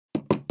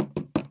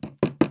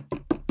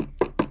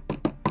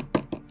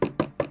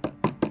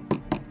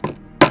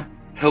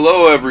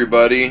Hello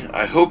everybody,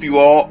 I hope you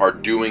all are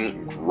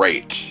doing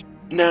great.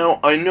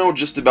 Now, I know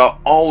just about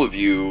all of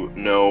you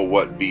know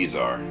what bees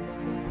are,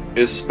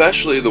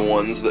 especially the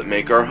ones that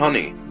make our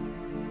honey.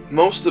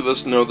 Most of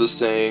us know the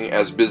saying,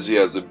 as busy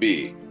as a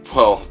bee.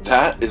 Well,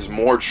 that is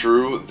more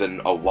true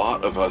than a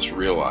lot of us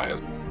realize.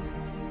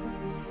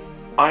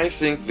 I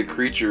think the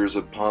creatures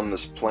upon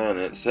this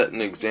planet set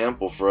an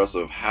example for us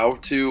of how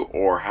to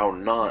or how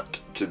not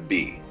to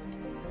be.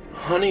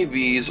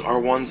 Honeybees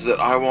are ones that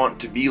I want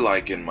to be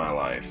like in my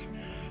life,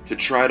 to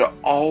try to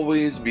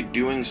always be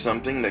doing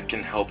something that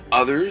can help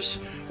others,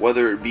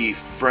 whether it be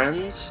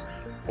friends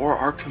or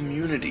our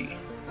community.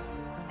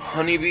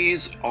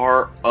 Honeybees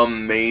are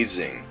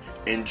amazing,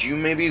 and you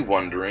may be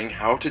wondering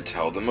how to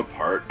tell them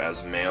apart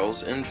as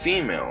males and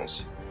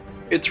females.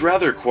 It's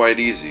rather quite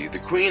easy. The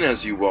queen,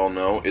 as you well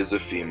know, is a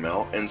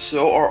female, and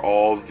so are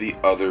all the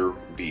other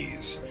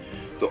bees.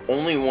 The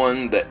only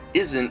one that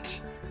isn't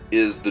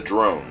is the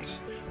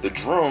drones. The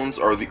drones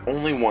are the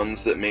only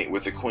ones that mate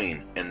with the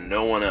queen, and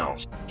no one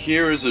else.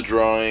 Here is a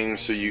drawing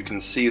so you can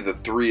see the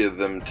three of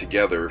them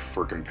together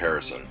for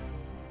comparison.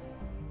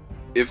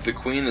 If the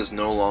queen is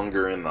no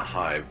longer in the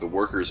hive, the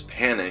workers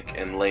panic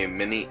and lay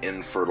many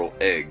infertile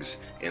eggs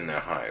in their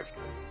hive.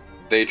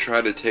 They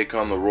try to take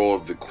on the role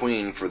of the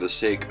queen for the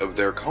sake of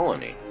their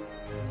colony.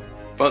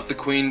 But the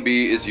queen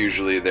bee is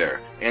usually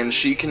there, and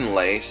she can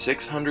lay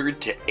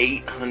 600 to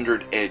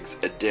 800 eggs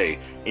a day,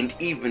 and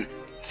even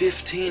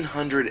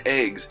 1,500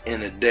 eggs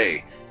in a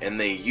day, and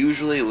they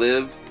usually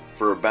live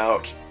for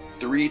about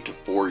 3 to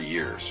 4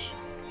 years.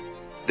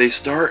 They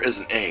start as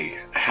an egg,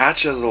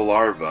 hatch as a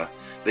larva,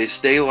 they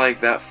stay like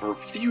that for a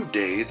few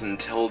days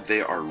until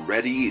they are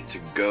ready to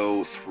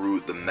go through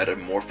the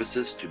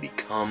metamorphosis to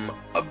become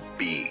a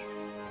bee.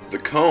 The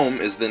comb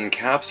is then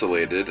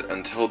encapsulated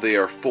until they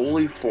are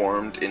fully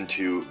formed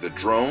into the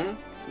drone,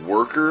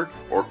 worker,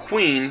 or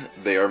queen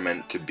they are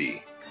meant to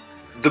be.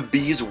 The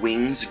bee's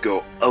wings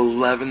go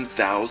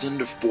 11,000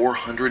 to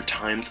 400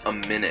 times a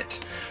minute,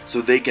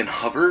 so they can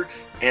hover,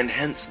 and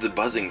hence the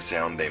buzzing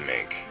sound they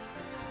make.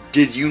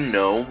 Did you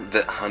know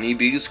that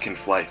honeybees can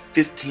fly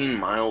 15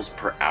 miles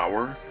per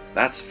hour?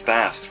 That's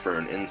fast for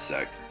an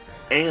insect.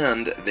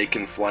 And they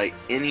can fly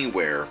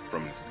anywhere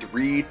from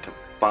 3 to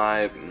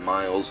 5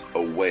 miles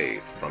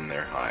away from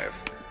their hive.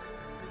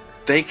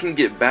 They can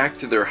get back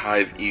to their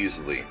hive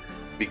easily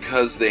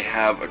because they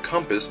have a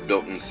compass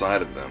built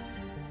inside of them.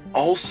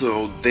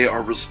 Also, they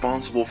are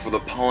responsible for the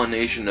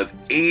pollination of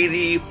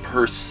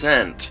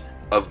 80%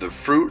 of the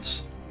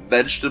fruits,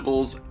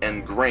 vegetables,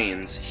 and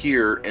grains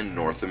here in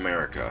North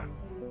America.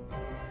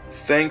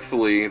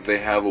 Thankfully, they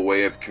have a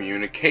way of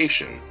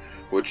communication,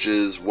 which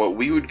is what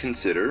we would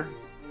consider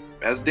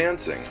as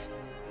dancing.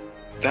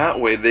 That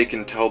way they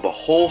can tell the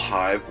whole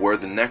hive where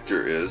the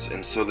nectar is,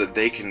 and so that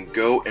they can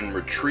go and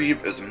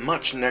retrieve as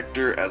much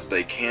nectar as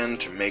they can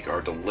to make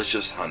our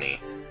delicious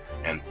honey,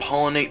 and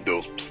pollinate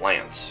those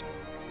plants.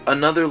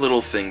 Another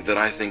little thing that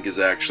I think is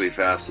actually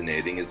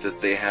fascinating is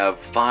that they have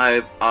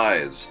 5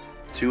 eyes,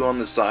 2 on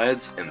the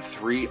sides and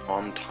 3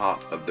 on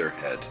top of their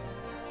head.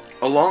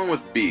 Along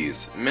with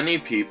bees, many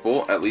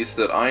people, at least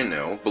that I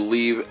know,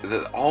 believe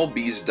that all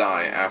bees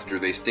die after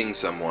they sting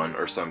someone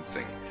or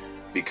something,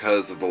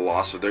 because of the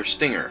loss of their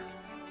stinger.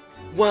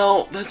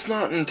 Well, that's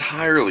not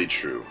entirely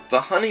true. The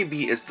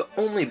honeybee is the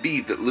only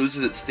bee that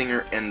loses its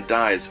stinger and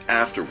dies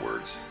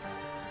afterwards.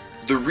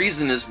 The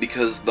reason is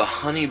because the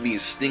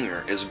honeybee's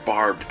stinger is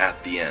barbed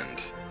at the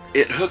end.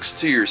 It hooks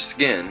to your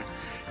skin,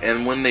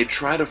 and when they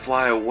try to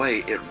fly away,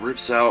 it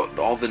rips out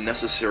all the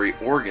necessary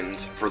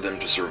organs for them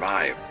to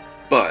survive.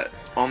 But,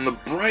 on the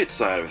bright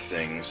side of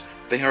things,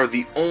 they are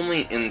the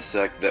only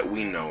insect that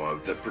we know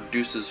of that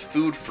produces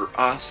food for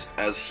us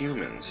as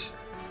humans.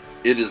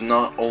 It is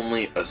not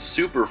only a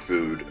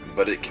superfood,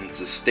 but it can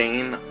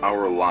sustain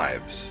our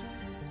lives.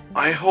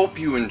 I hope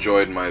you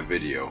enjoyed my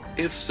video.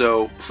 If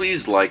so,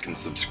 please like and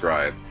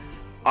subscribe.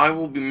 I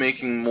will be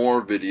making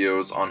more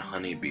videos on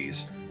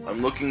honeybees. I'm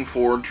looking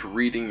forward to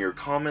reading your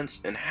comments,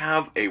 and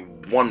have a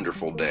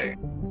wonderful day.